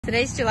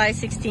Today's July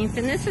 16th,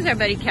 and this is our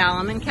buddy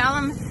Callum. And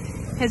Callum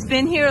has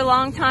been here a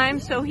long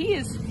time, so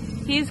he's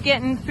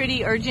getting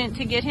pretty urgent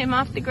to get him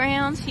off the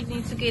grounds. He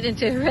needs to get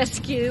into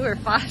rescue or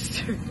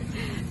foster.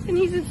 And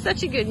he's in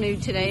such a good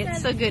mood today.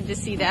 It's so good to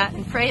see that.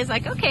 And Freya's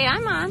like, okay,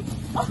 I'm on.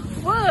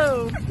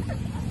 Whoa!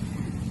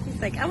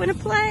 He's like, I want to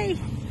play.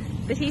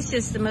 But he's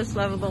just the most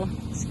lovable,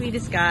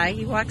 sweetest guy.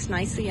 He walks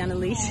nicely on a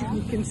leash,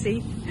 you can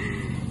see.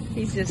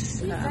 He's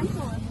just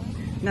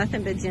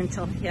nothing but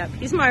gentle. Yep,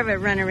 he's more of a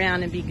run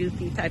around and be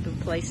goofy type of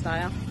play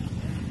style.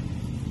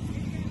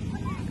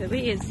 But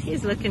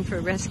he's looking for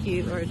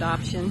rescue or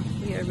adoption.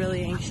 We are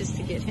really anxious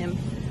to get him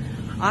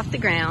off the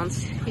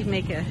grounds. He'd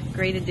make a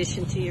great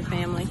addition to your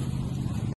family.